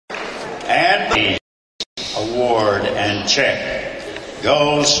And the award and check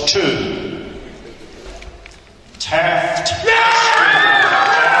goes to Taft.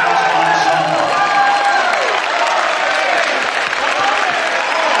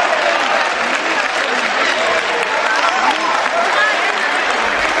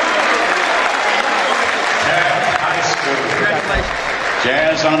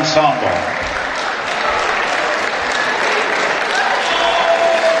 Jazz Ensemble.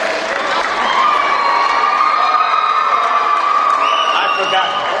 I forgot.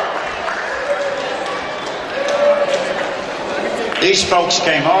 These folks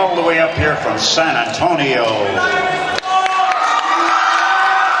came all the way up here from San Antonio.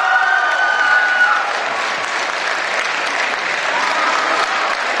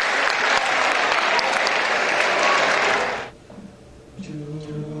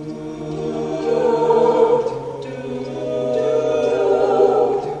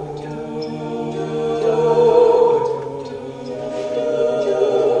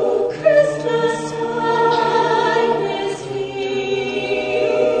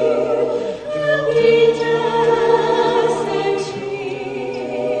 Happy time.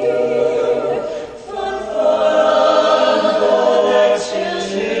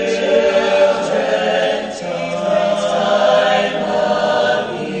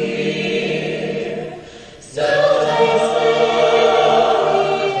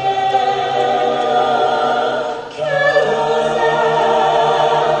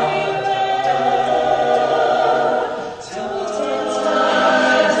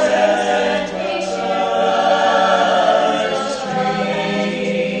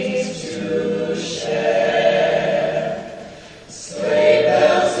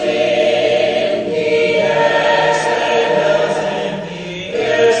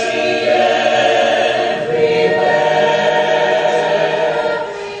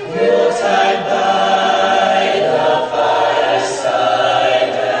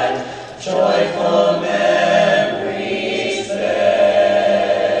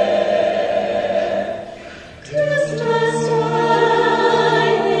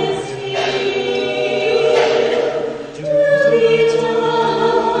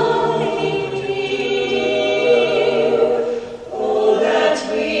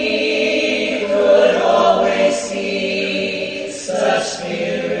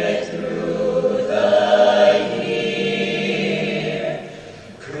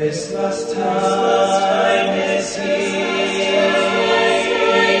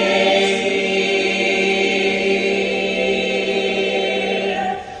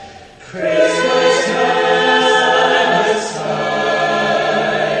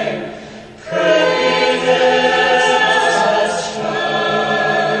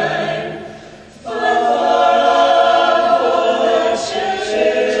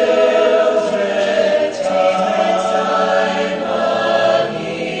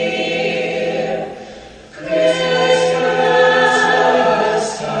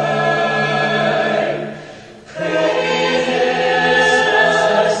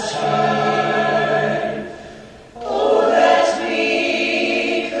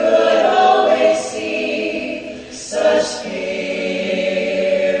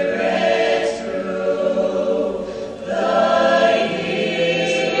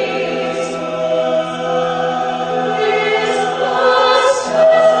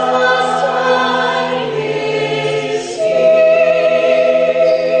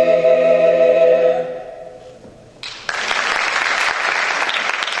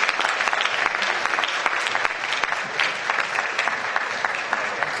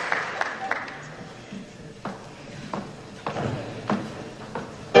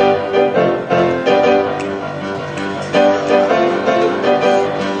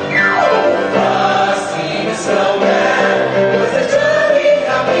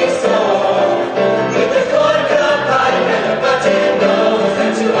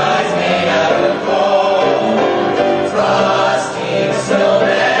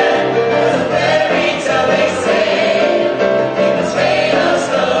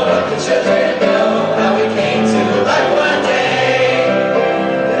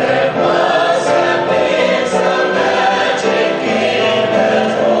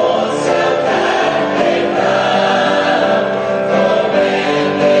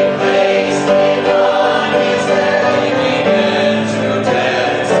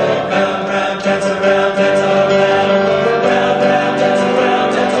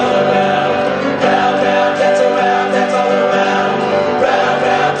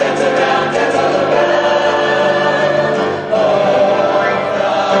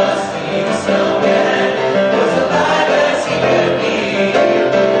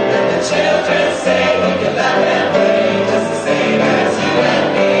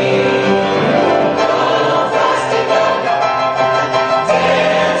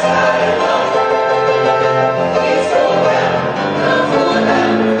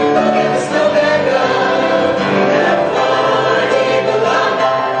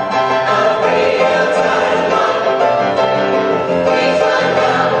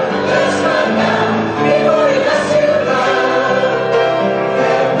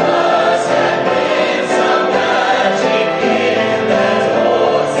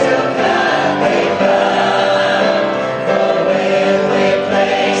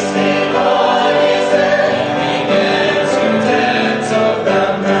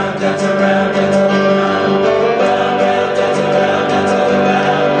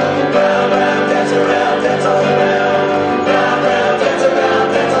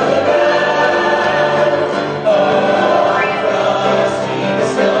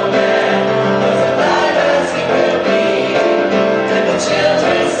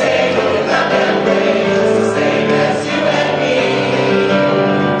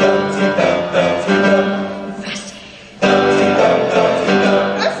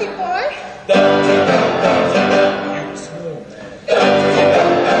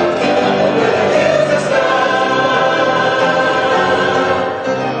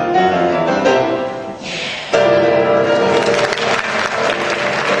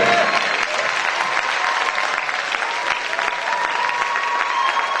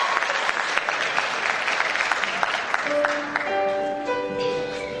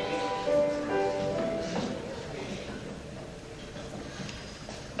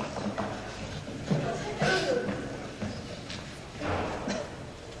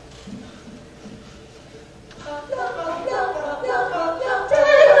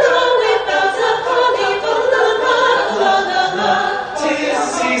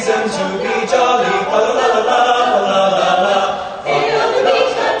 season to be jolly. Fa la la la la la la la. Feel the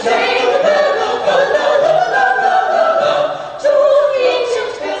beat of train, the bell roll, fa la la la la la la. To the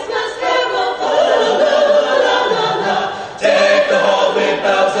ancient Christmas carol, fa la la la la la la. Deck the hall with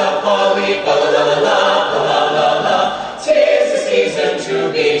bells of holly. Fa la la la la la la. 'Tis the season to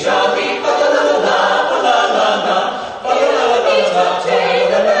be jolly. Fa la la la la la la la. Fa la la la la train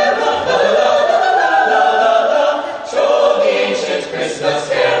the bell roll, fa la la la la la la. Show the ancient Christmas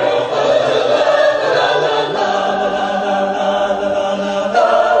carol. Fa la la la la la la la la la la la la.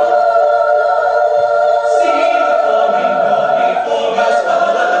 See the flowing road before us. Fa la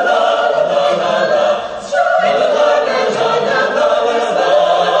la la la la la. Fa la la la la la la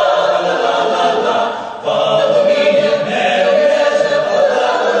la la la la. Follow me in merry measure. Fa la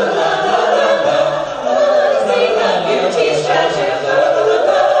la la la la la. Sing of beauty's treasure, fa la la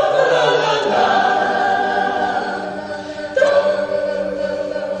la la la la.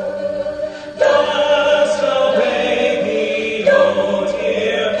 Dust away the old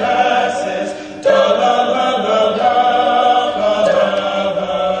year passes. Da la la la la la la la la.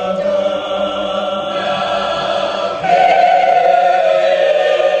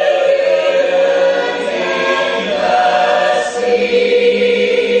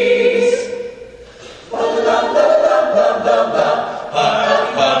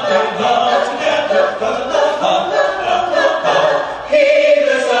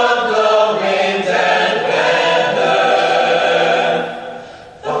 Heedless of the wind and weather.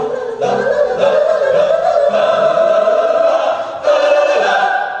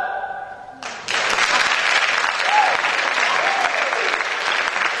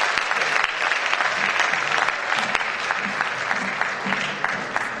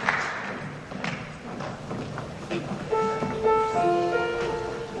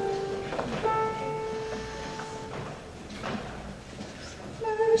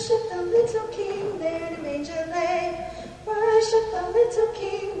 Worship the little King there in a manger lay. Worship the little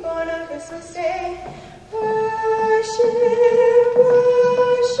King born on Christmas Day. Worship,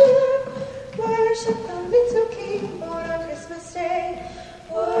 worship, worship the little King born on Christmas Day.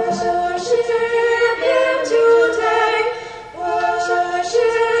 Worship Him today.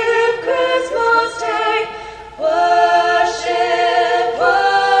 Worship Christmas Day. Worship,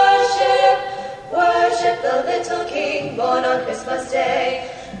 worship, worship the little King born on Christmas Day.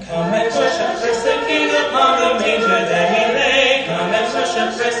 Come and worship Christ the King upon the manger that he lay. Come and worship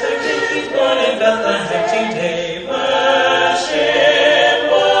Christ the King, he's born in Bethlehem today. Worship,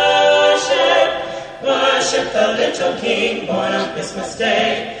 worship, worship the little King born on Christmas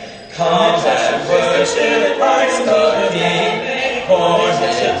Day. Come and worship Christ the King, born in Bethlehem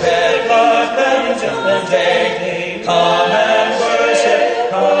just day. Come and worship,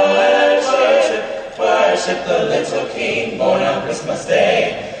 worship the little King born on Christmas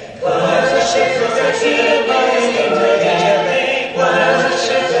Day. Come and worship the King born in Bethlehem.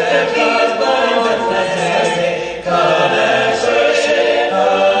 Worship the King born in Bethlehem. Come and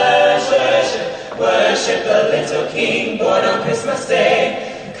worship the little King born on Christmas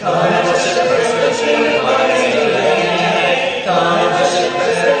Day. Come and worship the King born in Bethlehem. Come and worship the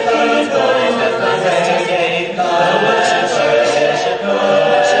King born in Bethlehem. Come and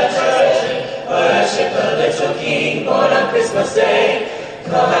worship the little King born on Christmas Day.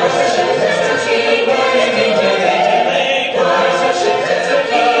 Come and worship the King born in Bethlehem. Come and worship the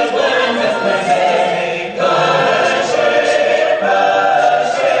King born in Bethlehem. Come and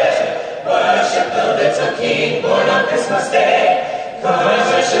worship the little King born on Christmas Day. Come and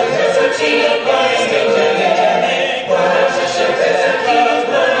worship the King born in Bethlehem. Come and worship the King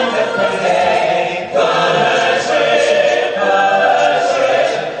born in Bethlehem. Come and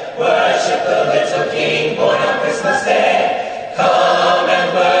worship the little King born on Christmas Day. Come and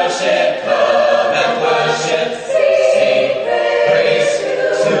worship, sing praise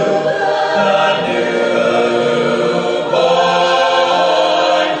to the newborn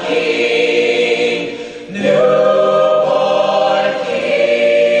King, newborn King.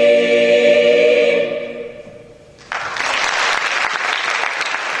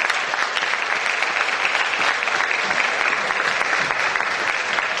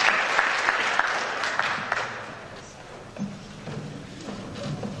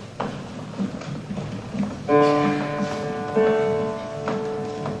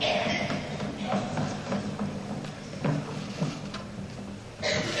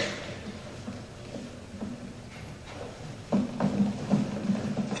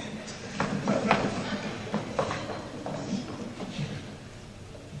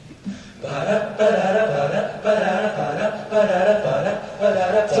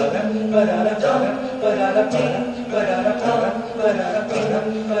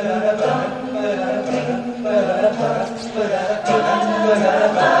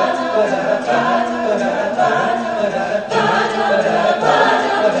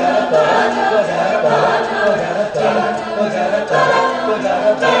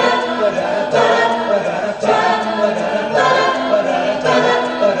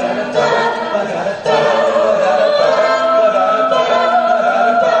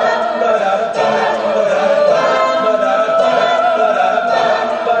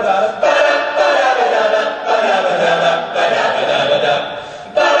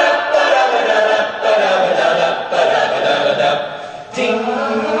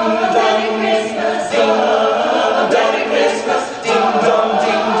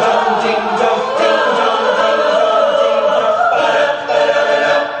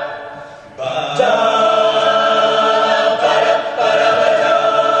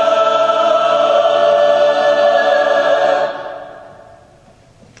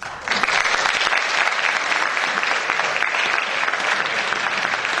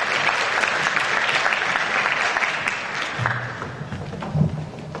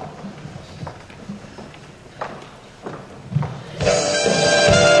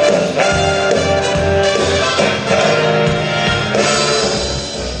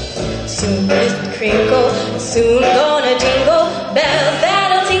 Soon gonna jingle bells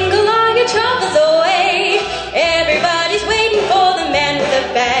that'll tingle all your troubles away. Everybody's waiting for the man with the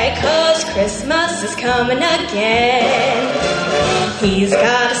bag, 'cause Christmas is coming again. He's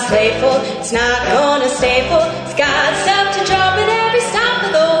got a sleigh full, it's not gonna stay full. He's got stuff to drop at every stop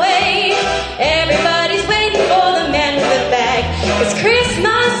of the way. Everybody's waiting for the man with the bag, 'cause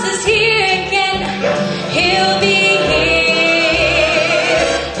Christmas is here again. He'll be here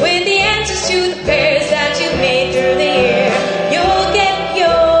with the answers to the prayers that you made through the year. You'll get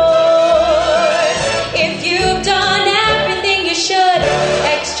yours if you've done everything you should.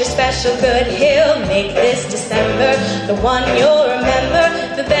 Extra special good, he'll make this December the one you'll remember,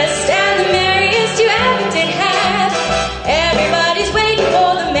 the best and the merriest you ever did have. Everybody's waiting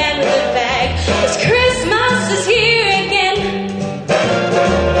for the man with the bag, 'cause Christmas is here again.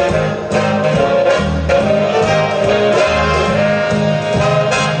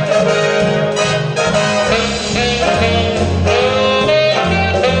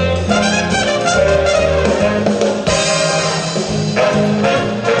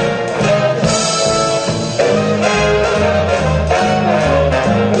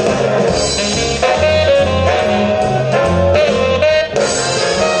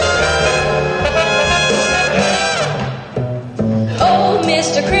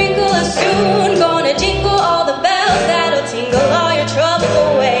 Mr. Crinkle is soon gonna jingle all the bells that'll tingle all your troubles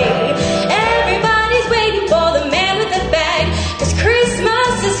away. Everybody's waiting for the man with the bag, 'cause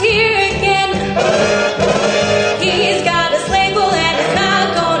Christmas is here again. He's got a sleigh full and he's not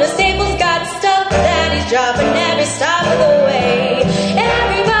gonna stay full. He's got stuff that he's dropping every stop of the way.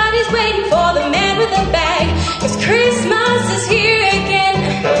 Everybody's waiting for the man with the bag, 'cause Christmas is here again.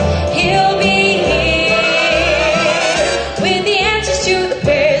 He'll be with the answers to the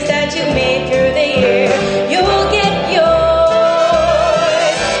prayers that you made through the year. You'll get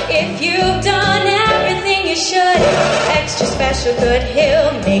yours if you've done everything you should. Extra special good,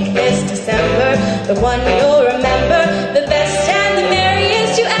 he'll make this December the one you'll remember, the best and the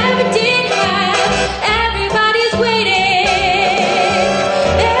merriest you ever did have. Everybody's waiting,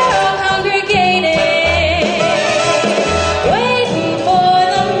 they're all congregating, waiting for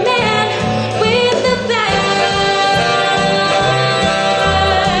the man with the bag.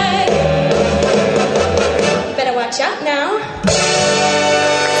 Better watch out now.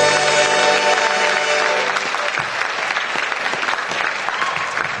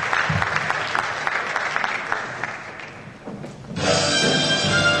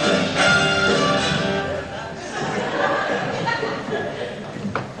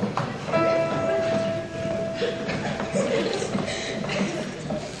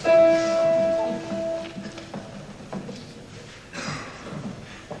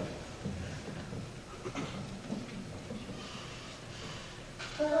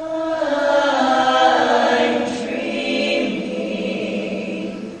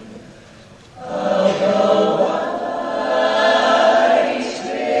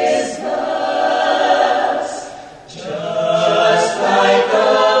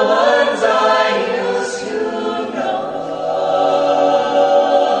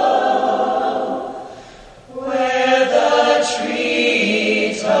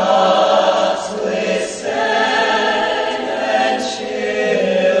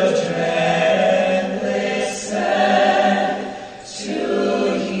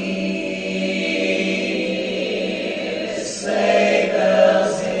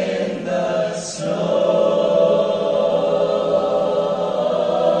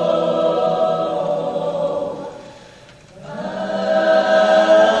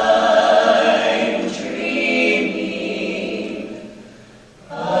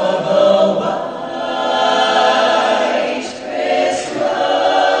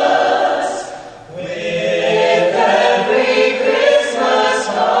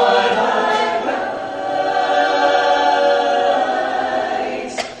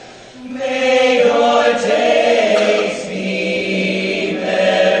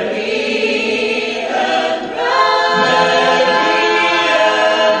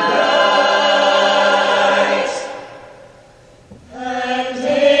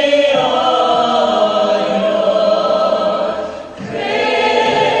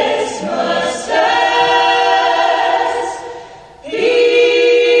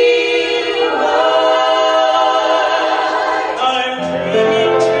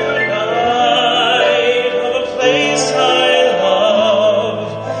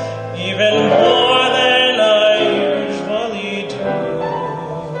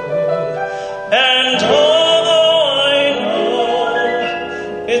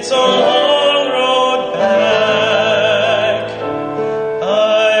 It's a long road back,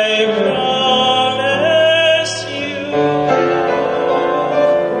 I promise you.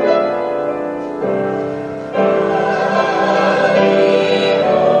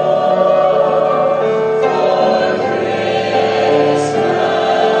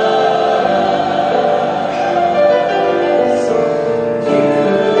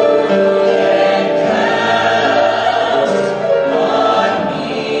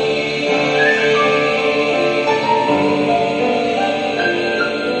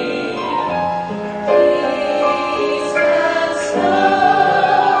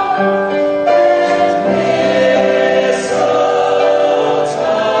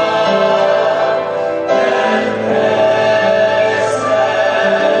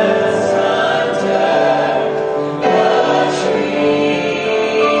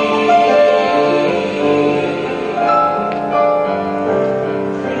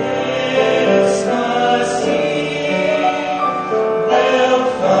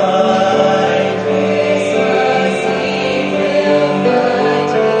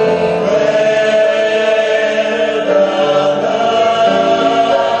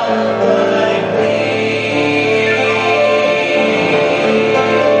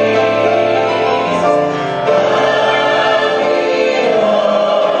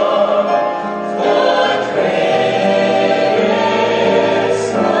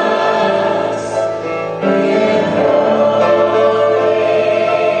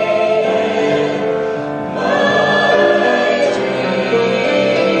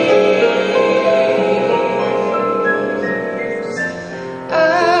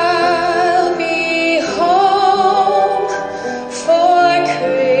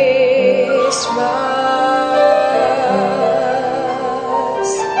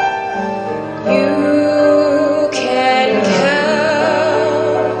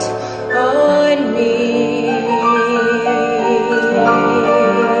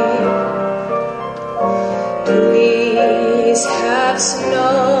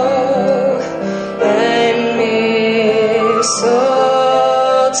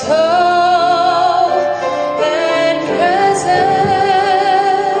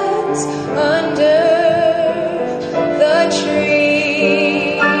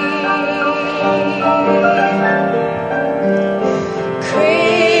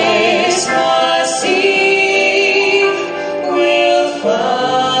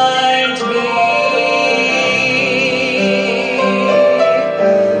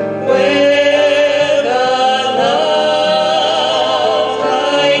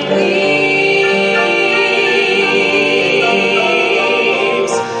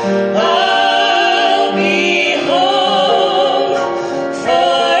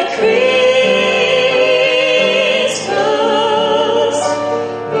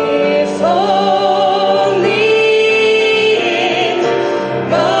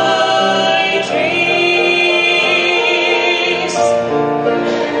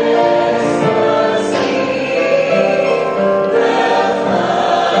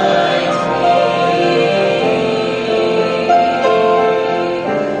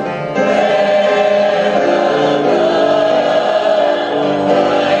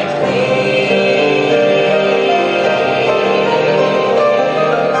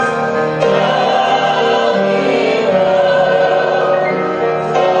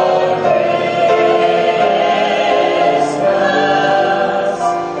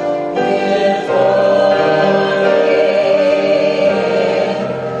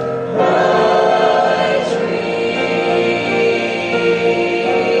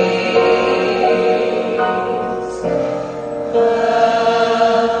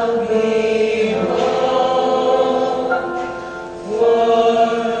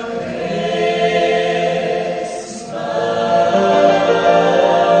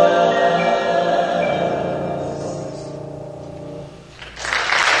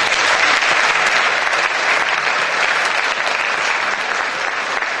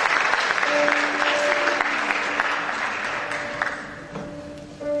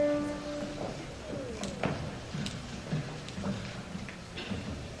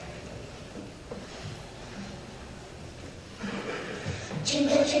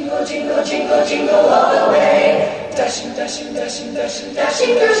 Jingle, jingle, jingle, jingle, jingle all the way. Dashing, dashing, dashing, dashing,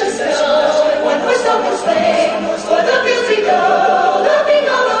 dashing through the snow. One horse open sleigh, o'er the fields we go, laughing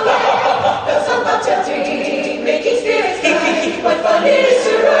all the way. Bells on bobtail ring, making spirits bright. What fun it is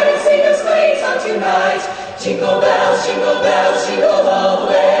to ride and sing a sleigh song tonight. Jingle bells, jingle all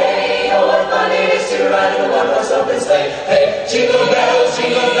the way. Oh, what fun it is to ride in a one horse open sleigh. Hey, jingle bells,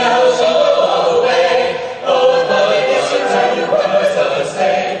 jingle all the way. Oh, what fun it is to ride in a one horse open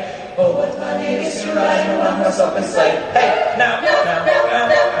sleigh. one horse open sleigh. Hey, now, go,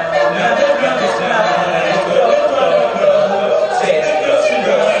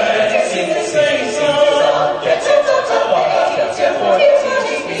 sing the same song. Get your thoughts away, get your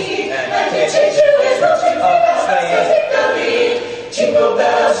feet, and the choo-choo is rolling the lead. Jingle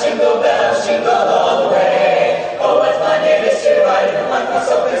bells, jingle all the way. Oh, what fun it is to ride in a one-horse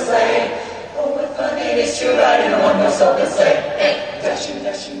open sleigh. Oh, what fun it is to ride in a one-horse open sleigh. Hey, dashing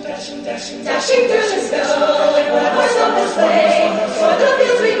through the snow in a one-horse open sleigh. O'er the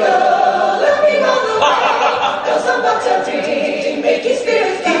fields we go, laughing all the way. Bells on bobtail ring, making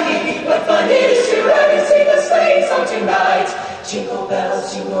spirits bright. What fun it is to ride and sing a sleigh song tonight. Jingle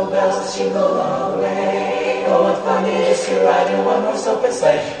bells, jingle all the way. Oh, what fun it is to ride in a one-horse open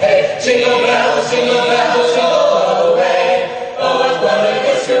sleigh. Hey, jingle bells,